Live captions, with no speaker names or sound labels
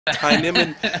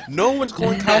Kynim. No one's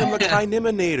calling Kynim the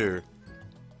Kyniminator.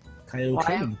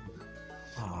 Kynim.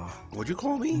 What'd you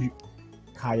call me?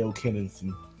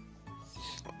 Kynim.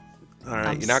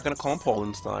 Alright, you're not gonna call him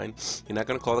Polenstein. You're not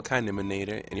gonna call the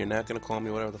Kyniminator, and you're not gonna call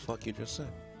me whatever the fuck you just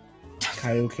said.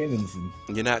 Kynim.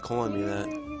 You're not calling me that.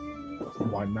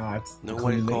 Why not?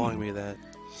 Nobody's calling me that.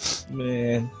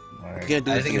 Man. You can't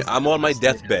do this to me. I'm on my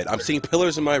deathbed. I'm seeing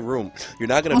pillars in my room. You're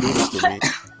not gonna do this to me.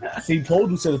 See,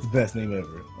 Poledoo said it's the best name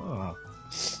ever. I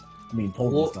mean,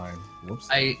 Polenstein. Whoops.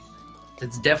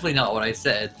 It's definitely not what I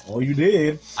said. Oh, you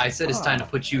did. I said it's time to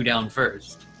put you down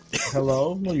first.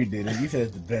 Hello? No, you didn't. You said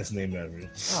it's the best name ever.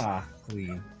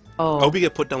 Clean. I hope you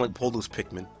get put down like Poledoo's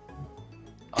Pikmin.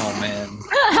 Oh, man.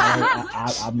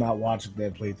 I'm not watching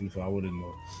that playthrough, so I wouldn't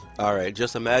know. Alright,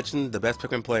 just imagine the best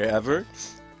Pikmin player ever,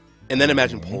 and then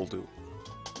imagine Poledoo.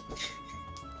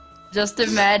 Just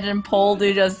imagine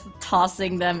Poledoo just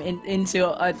tossing them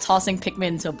tossing Pikmin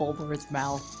into Bulbasaur's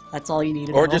mouth. That's all you need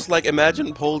to know. Or just like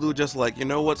imagine Poledoo just like, you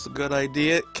know what's a good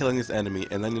idea? Killing his enemy,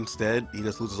 and then instead he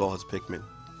just loses all his Pikmin.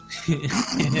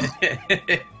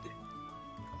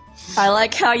 I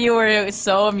like how you were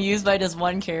so amused by just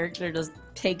one character just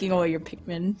taking away your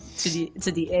Pikmin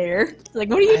to the air. Like,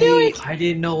 what are you doing? I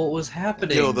didn't know what was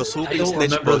happening. Yo, the swooping I don't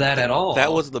snitch remember bug, that at all.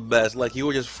 That was the best. Like, you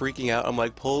were just freaking out. I'm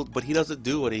like, but he doesn't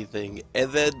do anything.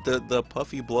 And then the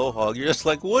puffy blowhog, you're just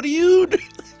like, what are you doing?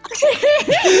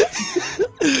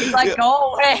 He's like,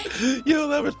 go away. Yo,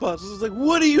 that response was like,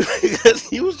 what are you doing? Because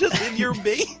he was just in your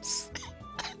base.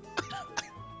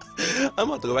 I'm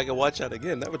about to go back and watch that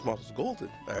again. That response was golden.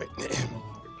 Alright. Oh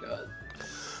my god.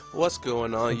 What's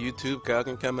going on, YouTube? Kyle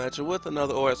can come at you with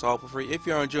another ORAS all for free. If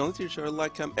you are enjoying this, be sure to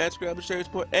like, comment, and subscribe, and share your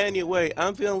support. Anyway,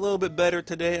 I'm feeling a little bit better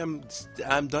today.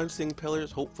 I'm done seeing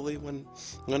pillars, hopefully, when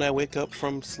I wake up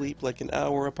from sleep like an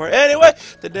hour apart. Anyway,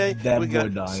 today we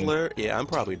got Slur. Yeah, I'm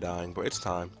probably dying, but it's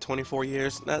time. 24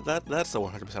 years. That's the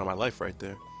 100% of my life right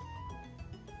there.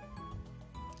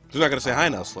 Who's not gonna say hi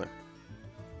now, Slur?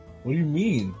 What do you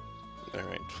mean?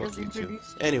 Alright, fuck you too.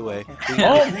 Anyway.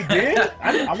 Oh, we did?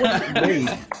 I wasn't waiting.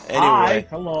 Anyway,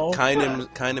 hello.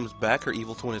 Kynim's back. Her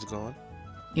evil twin is gone.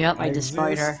 Yep, I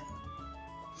destroyed her.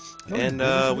 And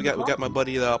we got my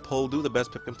buddy Poledoo, the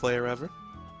best Pikmin player ever.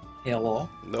 Hello.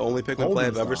 The only Pikmin player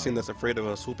I've ever seen that's afraid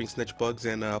of swooping snitch bugs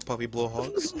and puffy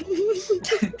blowhogs.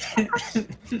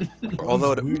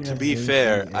 Although to be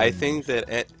fair, I think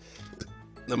that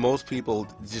the most people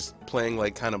just playing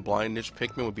like kind of blindish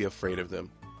Pikmin would be afraid of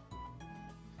them.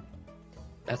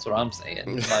 That's what I'm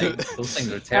saying. Like, those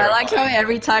things are terrible. I like how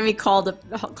every time he called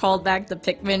back the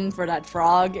Pikmin for that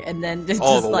frog, and then just the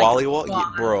like, Wallywall,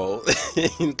 yeah, bro.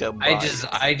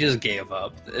 I just gave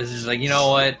up. It's just like, you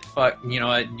know what? Fuck. You know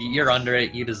what? You're under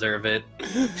it. You deserve it.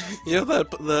 You know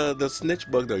the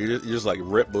snitch bug though. You're just like,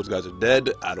 rip. Those guys are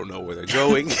dead. I don't know where they're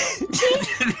going.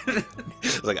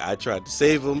 It's like I tried to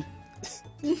save them.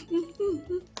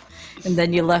 And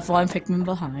then you left one Pikmin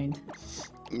behind.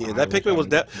 Yeah, that Pikmin was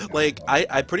like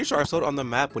I'm pretty sure I saw it on the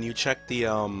map when you checked the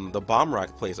bomb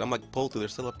rock place. I'm like, Poledoo,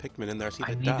 there's still a Pikmin in there.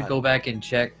 I need to go back and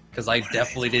check because I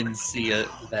definitely didn't see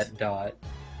that dot.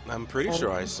 I'm pretty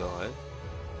sure I saw it.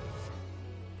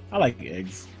 I like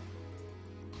eggs.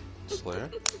 Slur.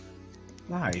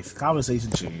 Nice.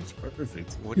 Conversation changed.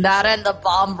 Perfect. Not in the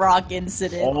bomb rock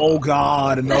incident. Oh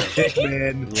god, enough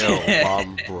Pikmin. Yo,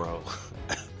 bomb bro.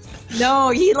 No,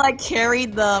 he like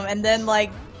carried them and then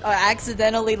like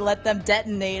accidentally let them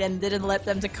detonate and didn't let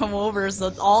them to come over,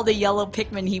 so all the yellow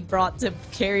Pikmin he brought to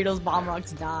carry those bomb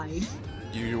rocks died.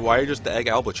 Why are you just the egg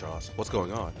albatross? What's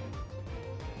going on?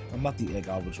 I'm not the egg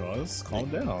albatross. Calm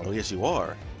down. Oh yes, you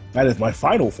are. That is my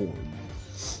final form.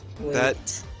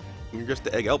 Wait. You're just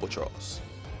the egg albatross.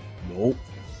 Nope.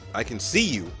 I can see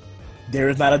you. There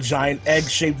is not a giant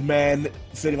egg-shaped man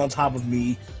sitting on top of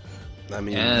me. I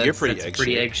mean, you're pretty egg-shaped.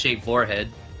 Pretty egg-shaped forehead.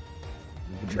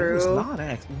 True. It's not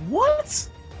actually. What?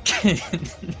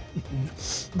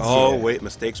 Oh wait,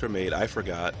 mistakes were made. I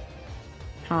forgot.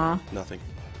 Huh? Nothing.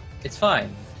 It's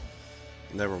fine.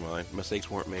 Never mind. Mistakes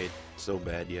weren't made so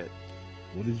bad yet.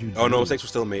 What did you do? Oh no, mistakes were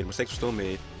still made. Mistakes were still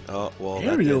made. Oh well.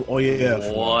 Oh yeah.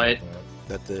 What?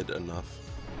 That did enough.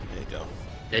 There you go.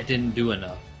 That didn't do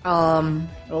enough.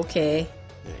 Okay.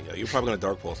 There you go. You're probably gonna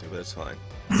dark pulse me, but it's fine.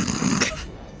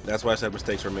 That's why I said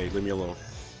mistakes were made. Leave me alone.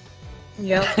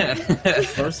 Yep.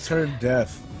 First turn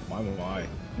death. My.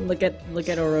 Look at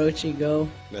Orochi go.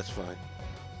 That's fine.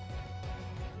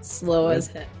 Slow as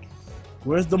heck.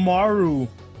 Where's the Maru?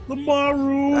 The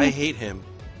Maru. I hate him.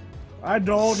 I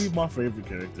don't. He's my favorite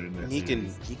character in this.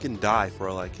 He can die for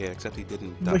all I care, except he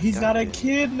didn't die. But he's not a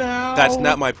kid now. That's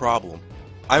not my problem.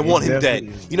 I want him dead.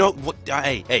 definitely is. You know what?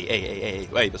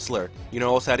 Hey, but Slur. You know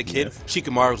who else had a kid? Yes.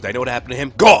 Shikamaru's dad. You know what happened to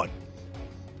him? Gone.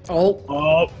 Oh,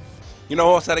 Oh, You know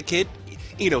who else had a kid?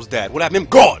 Ino's dad. What happened to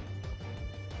him? Gone.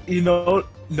 you know,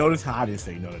 notice how I didn't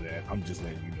say none of that. I'm just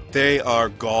letting you know. They are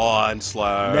gone,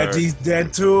 Slur. Neji's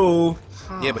dead too.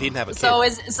 Yeah, but he didn't have a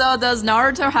kid. so does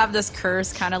Naruto have this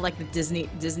curse, kind of like the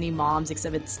Disney moms,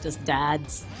 except it's just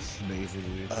dads?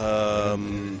 Basically. I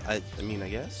mean, I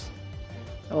guess.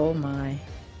 Oh my.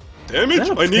 Damn it!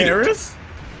 I need it. Paris?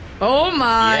 Oh Yeah,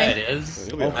 my. it is.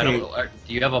 It'll be I don't.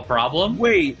 Do you have a problem?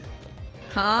 Wait,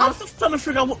 I Huh? was just trying to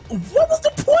figure out what was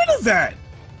the point of that.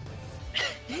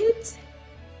 What?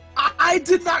 I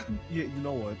did not. Yeah, you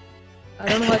know what? I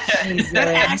don't know what that means. That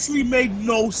actually made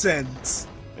no sense.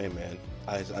 Hey, man.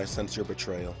 I sense your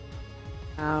betrayal.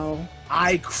 Ow.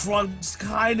 I crunched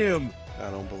Kynim. I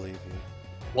don't believe you.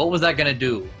 What was that gonna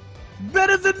do?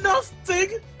 Better than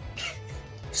nothing.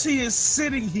 She is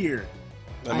sitting here.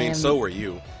 I mean, am- so were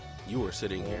you. You were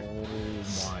sitting here.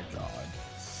 Oh my god.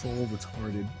 So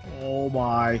retarded. Oh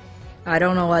my. I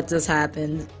don't know what just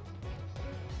happened.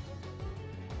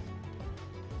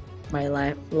 My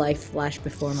life flashed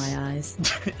before my eyes.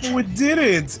 No, it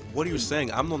didn't. What are you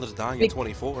saying? I'm the one that's dying at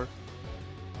 24.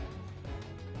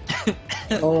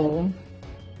 Oh.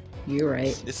 You're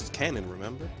right. This is canon,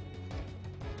 remember?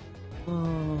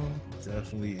 Oh.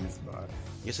 Definitely is not.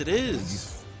 Yes, it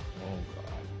is. Oh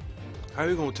god. How are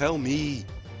you gonna tell me?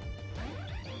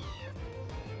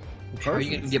 How are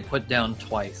you gonna get put down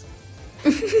twice?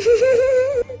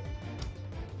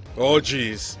 Oh,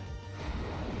 jeez.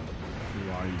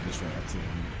 Who are you distracting?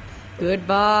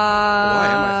 Goodbye. Why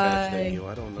am I faster than you?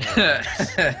 I don't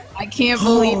know. I can't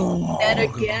believe Oh, that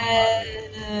God.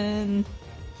 again.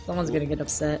 Someone's gonna get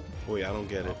upset. Wait, I don't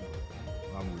get it.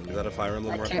 I'm really Is that a Fire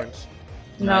Emblem I can't- reference?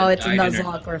 No, it's a I didn't-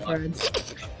 Nuzlocke reference.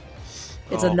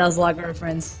 It's a Oh. Nuzlocke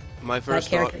reference. My That first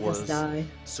thought character was just died.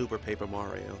 Super Paper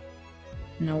Mario.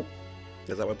 Nope.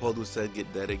 Is that what Poledoo said?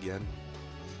 Get dead again?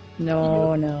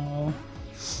 No, no.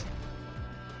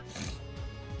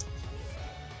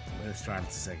 Let's try it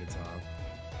the second time.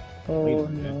 Oh Wait a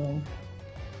minute.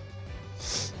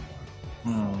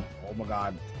 no. Oh my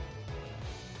god.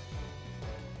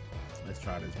 Let's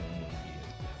try this one more again.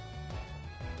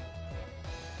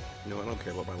 You know, I don't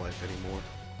care about my life anymore.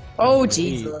 Oh Wait.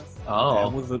 Jesus. That Oh,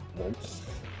 was a. Whoops.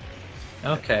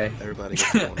 okay. Everybody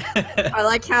gets one. I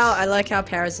like how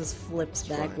Paris just flips It's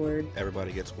fine. backward.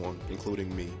 Everybody gets one,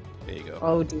 including me. There you go.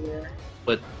 Oh dear.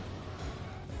 But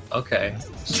okay.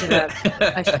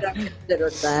 I should have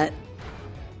considered that.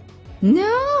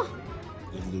 No.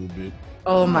 Just a little bit.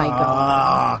 Oh my god.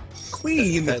 Ah,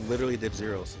 clean. That literally did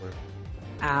zero, Slur.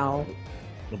 Ow.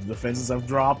 The defenses have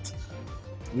dropped.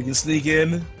 We can sneak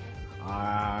in.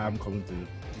 I'm coming through.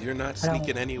 You're not I don't-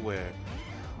 sneaking anywhere.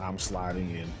 I'm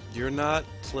sliding in. You're not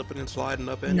slipping and sliding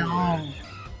up anywhere. No.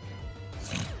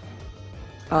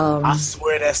 I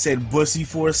swear that said bussy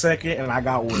for a second, and I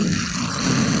got worried.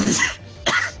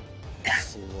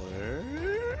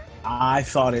 Slur? I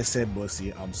thought it said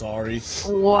bussy. I'm sorry.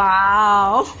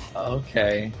 Wow.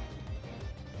 Okay.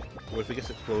 What if it gets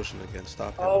explosion again?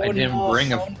 Stop it. Oh, I didn't no.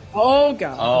 bring a- Oh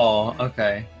god. Oh,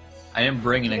 okay. I didn't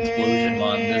bring an explosion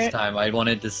one this time. I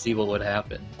wanted to see what would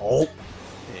happen. Oh, There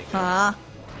you go. Huh?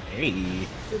 hey.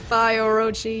 Goodbye,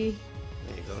 Orochi.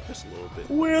 There you go. Just a little bit.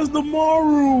 Where's the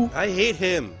Maru? I hate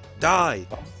him. Die.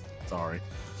 Sorry.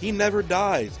 He never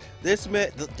dies. This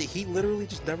man, he literally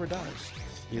just never dies.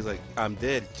 He's like, I'm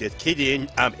dead. Just kidding.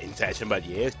 I'm inside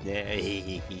somebody else now.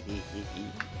 Wait,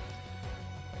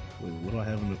 what do I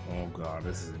have in the... Oh god,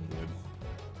 this isn't good.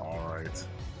 Alright,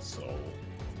 so...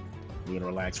 We're gonna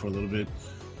relax for a little bit.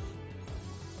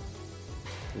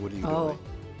 What are you Oh. doing?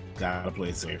 Gotta play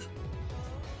it safe.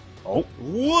 Oh,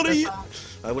 What are you?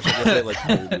 I wish I could say it like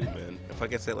Poledoo, man. If I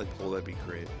could say it like Pole, that'd be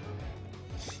great.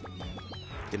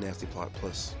 Get nasty plot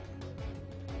plus.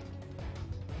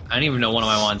 I didn't even know one of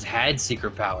my ones had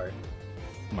secret power.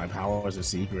 my power is a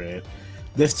secret.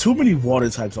 There's too many water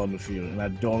types on the field, and I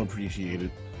don't appreciate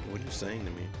it. What are you saying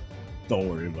to me? Don't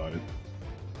worry about it.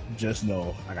 Just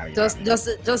know I gotta get out of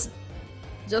here.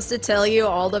 Just to tell you,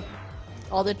 all the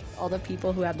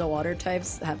people who have the water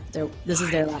types have their. This is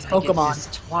their last I get Pokemon. this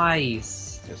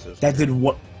twice. Yes, there's- That did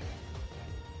what?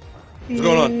 What's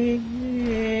going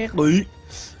on? Wait,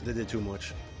 They did too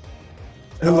much.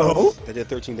 hello? They did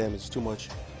 13 damage. It's too much.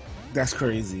 That's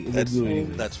crazy. It That's, didn't do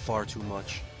anything. that's far too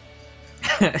much.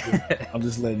 I'm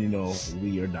just letting you know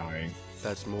we are dying.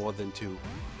 That's more than 2.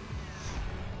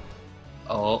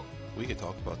 Oh, We could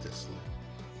talk about this.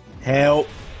 Help!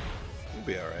 We'll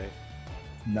be alright.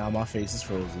 Now my face is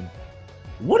frozen.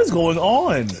 What is going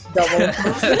on? Double.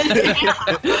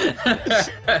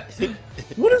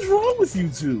 What is wrong with you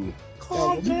two?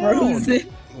 Calm down. Frozen.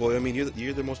 Well, I mean,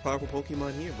 you're the most powerful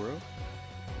Pokemon here, bro.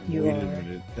 You Wait a are.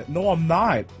 minute. No, I'm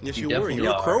not. Yes, You you were. definitely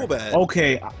You're a are. Crobat.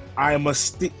 Okay, I am a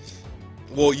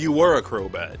Well, you were a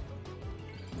Crobat.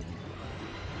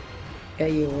 Yeah,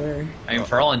 you were. I mean,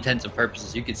 for all intents and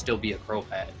purposes, you could still be a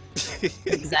Crobat.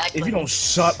 Exactly. If you don't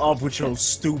shut up with your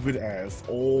stupid ass,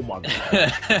 oh my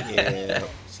god. Yeah,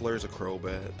 Slur's a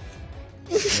Crobat.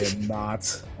 You're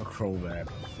not a Crobat.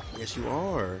 Yes, you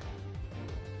are.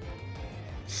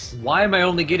 Why am I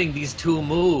only getting these 2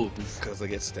 moves? Because I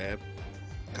get stabbed.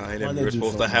 Why'd Kind of. they You're do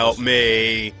supposed so to help much?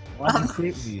 me. Why you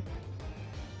crit me?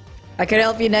 I can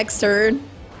help you next turn.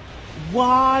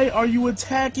 Why are you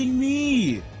attacking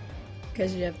me?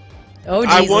 Because you have. Oh,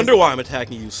 I Jesus. wonder why I'm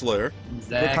attacking you, Slur.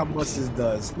 Look how much this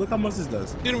does. Look how much this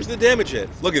does. You didn't see the damage yet.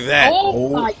 Look at that. Oh, Oh.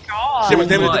 my See how much god. damage it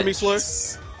did to me, much.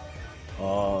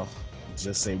 Slur?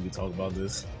 Just say we can talk about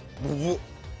this.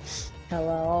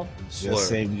 Hello. Slur. Just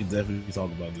say we can definitely talk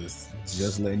about this.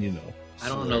 Just letting you know. I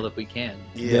don't know that we can.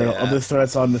 There are Yeah. other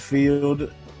threats on the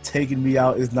field. Taking me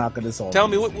out is not going to solve Tell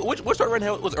me, anything. which start right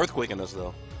now was earthquaking us,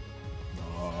 though?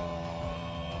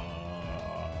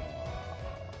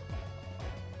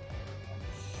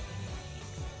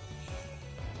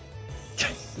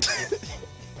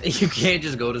 You can't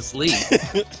just go to sleep.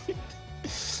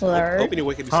 Slur. Hoping you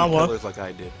wake up to see Huh? pillars like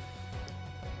I did.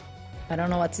 I don't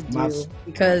know what to do Mas-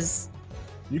 because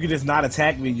You can just not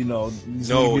attack me, you know. Just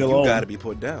No, leave me you alone. gotta be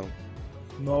put down.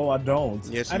 No, I don't.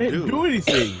 Yes, I you didn't do. do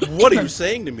anything. What are you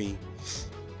saying to me?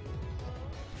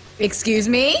 excuse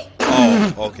me.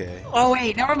 Oh, okay. Oh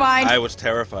wait, never mind. I was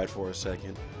terrified for a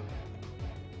second.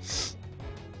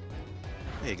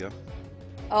 There you go.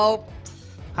 Oh,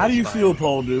 How do you feel,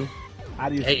 Poledoo? How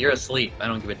do you Hey, feel? you're asleep. I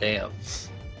don't give a damn.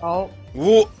 oh,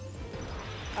 Whoa.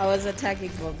 I was attacking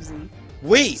Bubsy.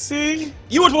 Wait, See?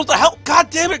 you were supposed to help. God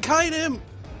damn it, Kynim.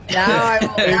 Now I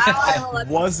will. Now I will.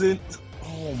 Wasn't.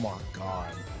 Oh my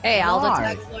god. Hey, I'll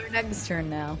Why? attack Slur next turn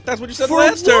now. That's what you said For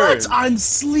last what? turn. I'm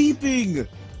sleeping.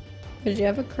 Cause you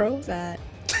have a Crobat.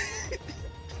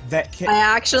 That I can't.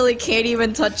 actually can't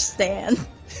even touch Stan.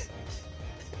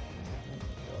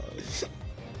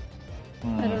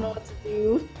 I don't know what to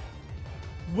do.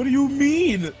 What do you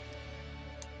mean?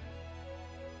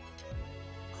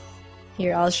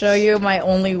 Here, I'll show you my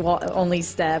only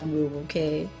stab move.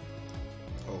 Okay,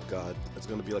 Oh God, it's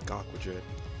gonna be like Aqua Jet.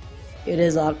 it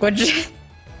is awkward.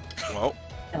 Well,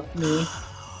 Help me.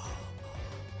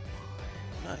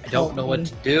 I don't know what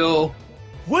to do.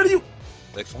 What do you?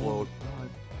 explode.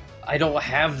 I don't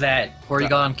have that.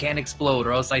 Porygon can't explode,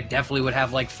 or else I definitely would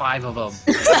have like 5 of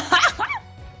them.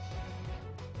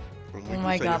 When Oh you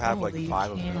my say god, you have like holy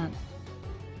 5 of can't. them.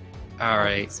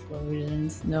 Alright.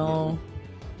 Explosions. No.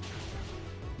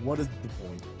 What is the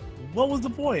point? What was the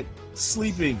point?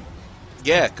 Sleeping.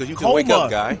 Yeah, because you can wake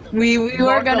up, Coma. guy. We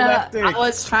were gonna. Narcoleptic. I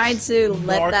was trying to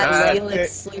let that Narcoleptic.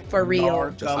 Felix sleep for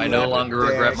real. I no longer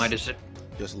regret my decision.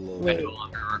 Just a little. Wait. I no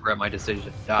longer regret my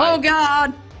decision. Oh Die.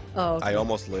 god. Oh. I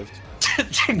almost lived.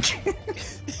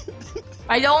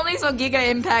 I only saw Giga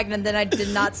Impact and then I did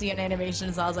not see an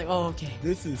animation, so I was like, oh okay.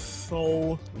 This is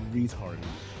so retarded.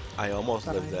 I almost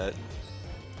Fine. lived that.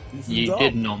 This is You dumb.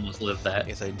 didn't almost live that.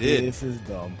 Yes, I did. This is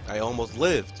dumb. I almost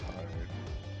lived.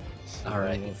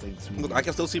 Alright. I don't think too Look, much. I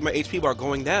can still see my HP bar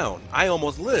going down. I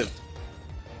almost lived.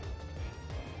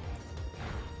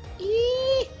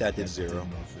 Eee, That did That 0.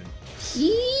 nothing.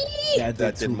 eee. That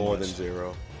did too more much. than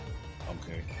 0.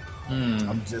 Okay. Hmm.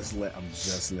 I'm just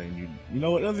letting you. You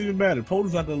know what? It doesn't even matter.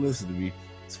 Poledoo's not gonna listen to me.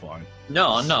 It's fine.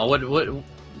 No, no. What?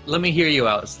 Let me hear you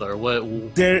out, Slur.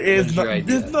 What? There What is is your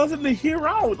idea? there's nothing to hear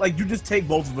out. Like you just take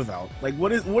both of us out. Like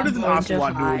what is I'm an going to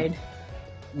Oshawott hide. doing?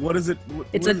 What is it?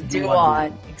 It's what a is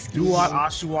duot. Excuse me. Duot,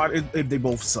 Oshawott. They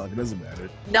both suck. It doesn't matter.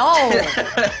 No!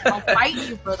 I'll fight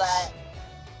you for that.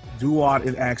 Duot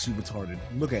is actually retarded.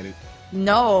 Look at it.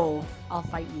 No, I'll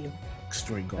fight you.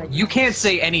 Straight garbage. You can't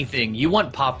say anything. You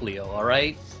want Poplio, all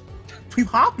right?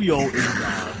 Poplio is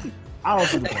bad. I don't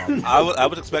see the problem. I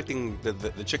was expecting the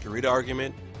Chikorita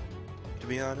argument, to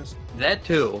be honest. That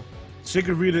too.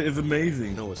 Chikorita is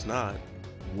amazing. No, it's not.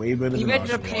 Way better than Even Oshawott.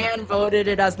 Japan voted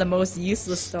it as the most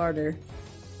useless starter.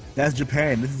 That's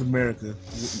Japan. This is America.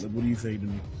 What do you say to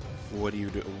me? What do you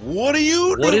do? What do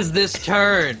you do? What is this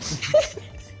turn?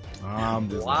 I'm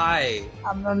just Why?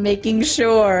 I'm making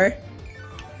sure.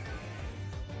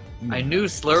 I knew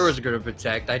Slur was gonna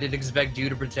protect. I didn't expect you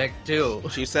to protect too.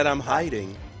 She said I'm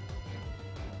hiding.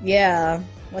 Yeah.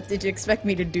 What did you expect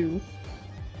me to do?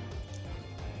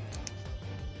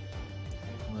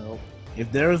 Well,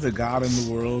 If there is a God in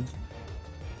the world,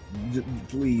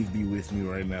 Please be with me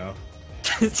right now.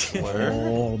 Where?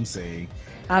 All I'm saying.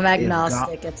 I'm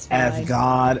agnostic. It's fine. As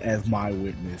God as my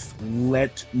witness,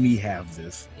 let me have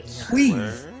this. Please.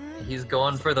 Where? He's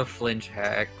going for the flinch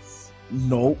hacks.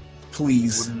 No,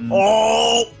 please. Wouldn't-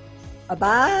 Oh!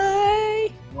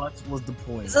 Bye. What was the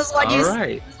point? This is what you.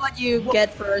 Alright. This is what you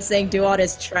get for saying do all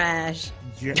this trash.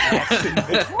 You're actually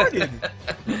retarded.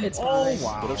 It's Oh, fine.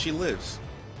 wow. What if she lives?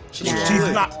 She Nah. lives.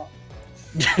 She's not.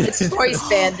 It's choice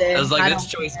banded. I was I like, don't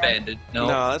it's choice care. banded. No.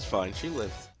 No, that's fine. She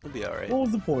lives. It'll be alright. What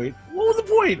was the point? What was the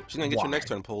point? She's gonna get Why? your next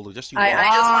turn, Poledoo. Just you I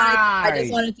watch.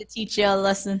 just Why? wanted to teach you a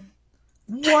lesson.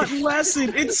 What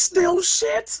lesson? It's still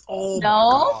shit. Oh No,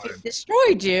 my God. it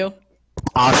destroyed you.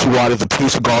 Oshawott is a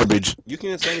piece of garbage. You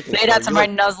can't say anything. Say that Slur. to my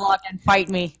Nuzlocke and fight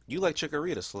me. You like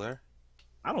Chikorita, Slur.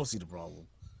 I don't see the problem.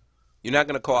 You're not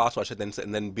gonna call Oswald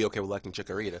and then be okay with liking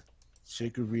Chikorita.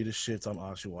 Chikorita shits on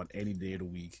Oshawott any day of the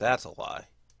week. That's a lie.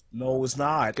 No, it's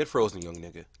not. Get frozen, young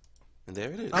nigga. And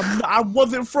there it is. I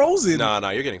wasn't frozen. Nah,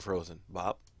 you're getting frozen,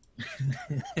 Bob.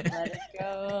 Let it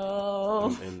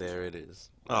go. And there it is.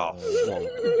 Oh, whoa.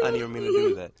 I didn't even mean to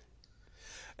do that.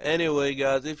 Anyway,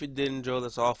 guys, if you did enjoy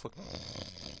this awful...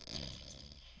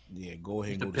 Yeah, go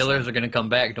ahead and The go to pillars sleep. are gonna come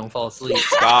back. Don't fall asleep.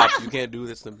 Stop. You can't do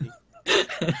this to me.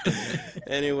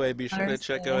 Anyway, be sure to First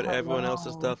check say out everyone else's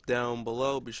hello. stuff down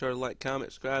below. Be sure to like,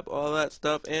 comment, subscribe, all that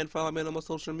stuff, and follow me on my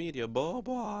social media.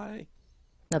 Bye-bye.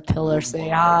 The pillars say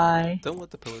hi. Don't let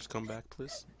the pillars come back,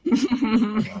 please.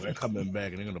 Oh, they're coming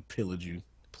back and they're gonna pillage you.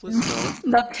 Please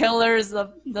no. The pillars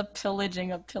of the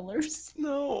pillaging of pillars.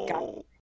 No.